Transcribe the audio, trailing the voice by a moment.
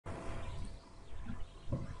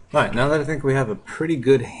Alright, now that I think we have a pretty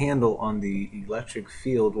good handle on the electric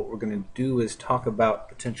field, what we're going to do is talk about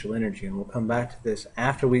potential energy, and we'll come back to this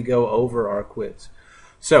after we go over our quiz.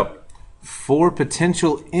 So, for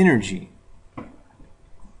potential energy,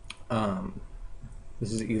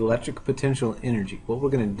 this is electric potential energy. What we're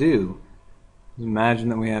going to do is imagine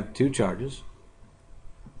that we have two charges.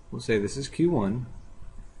 We'll say this is Q1.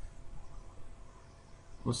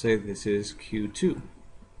 We'll say this is Q2.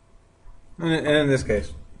 And in this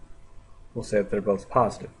case, we'll say that they're both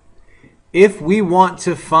positive. If we want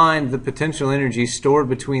to find the potential energy stored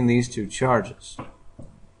between these two charges,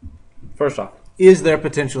 first off, is there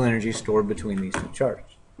potential energy stored between these two charges?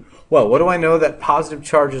 Well, what do I know that positive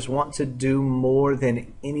charges want to do more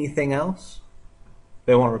than anything else?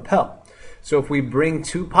 They want to repel. So if we bring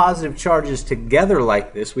two positive charges together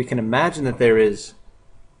like this, we can imagine that there is,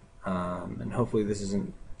 and hopefully this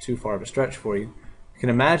isn't too far of a stretch for you, you can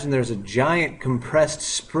imagine there's a giant compressed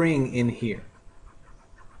spring in here.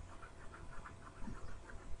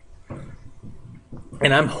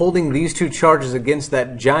 And I'm holding these two charges against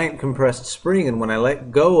that giant compressed spring, and when I let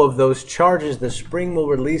go of those charges, the spring will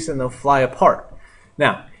release and they'll fly apart.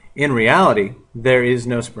 Now, in reality, there is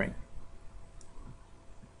no spring.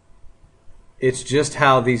 It's just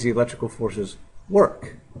how these electrical forces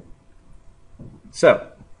work. So,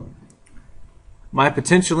 my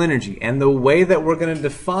potential energy, and the way that we're going to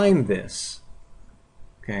define this,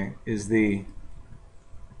 okay, is the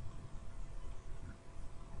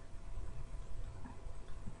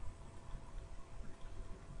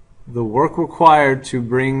work required to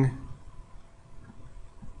bring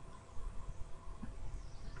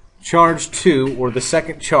charge 2, or the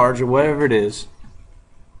second charge, or whatever it is,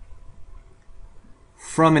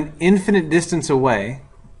 from an infinite distance away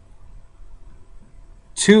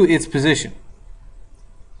to its position.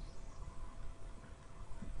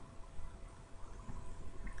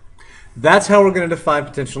 That's how we're going to define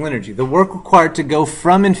potential energy. The work required to go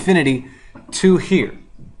from infinity to here.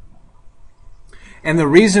 And the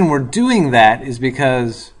reason we're doing that is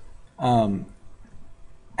because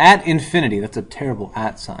at infinity, that's a terrible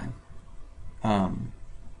at sign.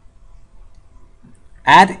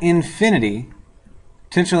 At infinity,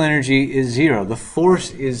 potential energy is 0. The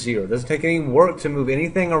force is 0. It doesn't take any work to move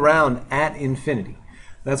anything around at infinity.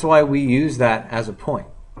 That's why we use that as a point.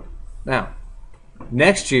 Now,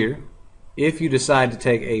 next year, if you decide to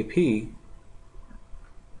take AP,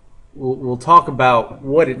 we'll talk about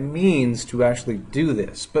what it means to actually do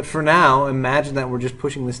this. But for now, imagine that we're just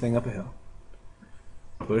pushing this thing up a hill.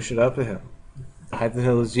 Push it up a hill. The height of the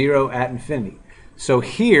hill is 0 at infinity. So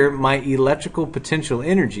here, my electrical potential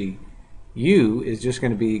energy, U, is just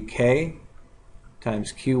going to be K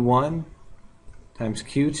times Q1 times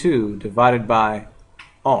Q2 divided by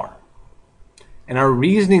R. And our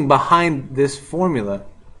reasoning behind this formula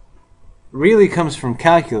really comes from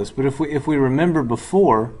calculus, but if we remember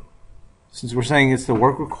before, since we're saying it's the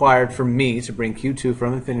work required for me to bring Q2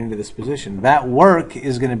 from infinity to this position, that work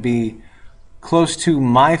is going to be close to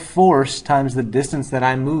my force times the distance that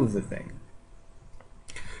I move the thing.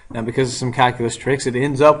 Now, because of some calculus tricks, it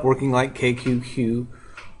ends up working like KQQ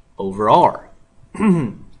over R.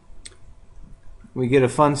 We get a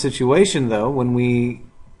fun situation, though, when we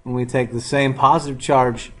take the same positive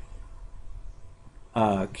charge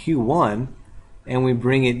Q1 and we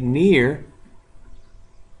bring it near,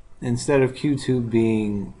 instead of Q2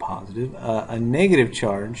 being positive, a negative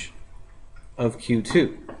charge of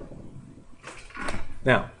Q2.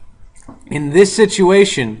 Now, in this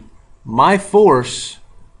situation, my force,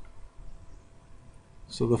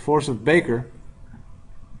 so the force of Baker,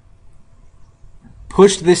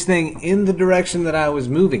 pushed this thing in the direction that I was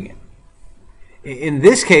moving it. In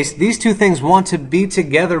this case, these two things want to be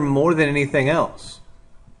together more than anything else.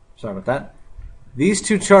 Sorry about that. These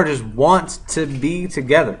two charges want to be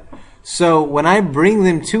together. So when I bring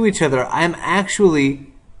them to each other, I'm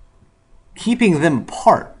actually keeping them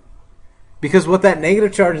apart. Because what that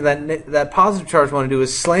negative charge and that positive charge want to do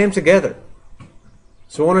is slam together.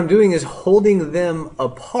 So what I'm doing is holding them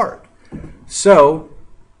apart. So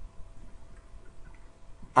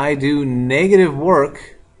I do negative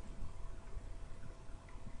work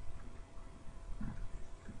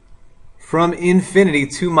from infinity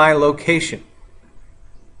to my location.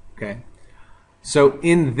 Okay. So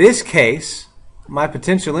in this case, my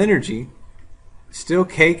potential energy is still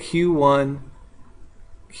KQ1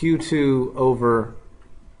 Q2 over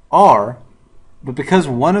R, but because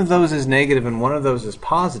one of those is negative and one of those is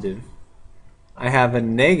positive, I have a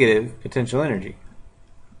negative potential energy.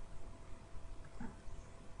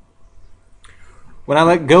 When I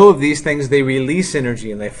let go of these things, they release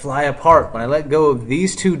energy and they fly apart. When I let go of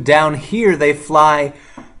these two down here, they fly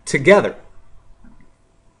together.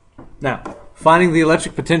 Now, finding the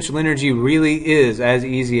electric potential energy really is as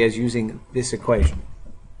easy as using this equation.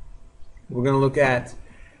 We're going to look at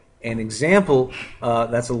an example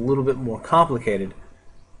that's a little bit more complicated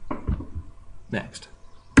next.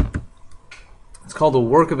 It's called the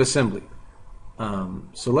work of assembly.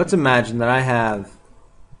 So let's imagine that I have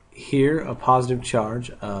here a positive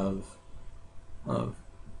charge of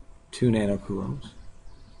 2 nanocoulombs.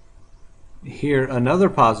 Here another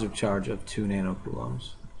positive charge of 2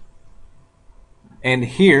 nanocoulombs. And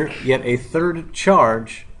here yet a third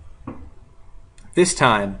charge. This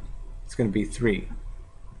time it's going to be 3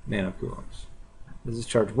 nanocoulombs. This is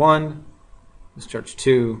charge 1, this is charge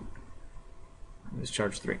 2, and this is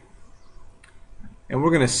charge 3. And we're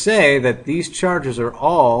going to say that these charges are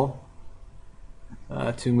all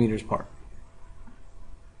 2 meters apart.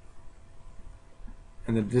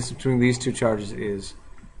 And the distance between these two charges is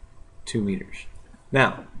 2 meters.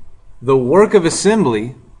 Now, the work of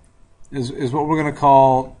assembly is what we're going to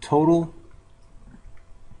call total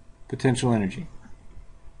potential energy.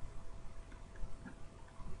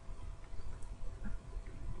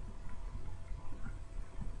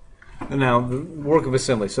 Now, the work of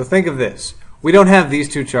assembly. So think of this. We don't have these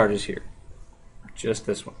two charges here, just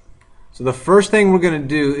this one. So the first thing we're going to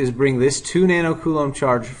do is bring this 2 nanocoulomb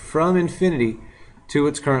charge from infinity to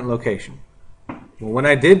its current location. Well, when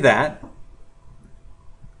I did that,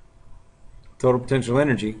 total potential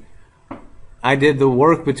energy, I did the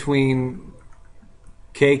work between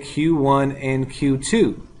KQ1 and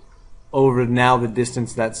Q2 over now the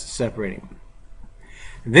distance that's separating them.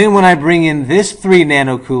 Then when I bring in this 3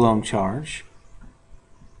 nanocoulomb charge,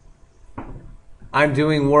 I'm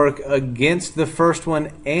doing work against the first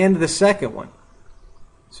one and the second one.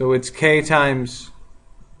 So it's K times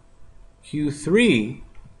Q3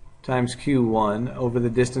 times Q1 over the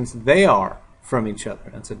distance they are from each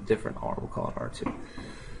other. That's a different R. We'll call it R2.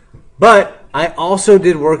 But I also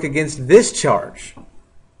did work against this charge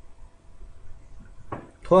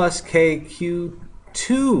plus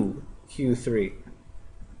KQ2 Q3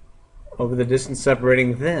 over the distance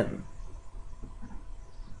separating them.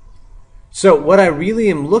 So what I really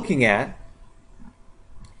am looking at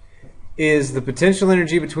is the potential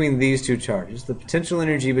energy between these two charges, the potential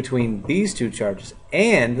energy between these two charges,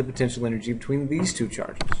 and the potential energy between these two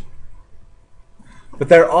charges. But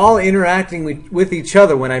they're all interacting with each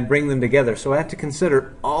other when I bring them together, so I have to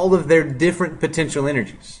consider all of their different potential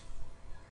energies.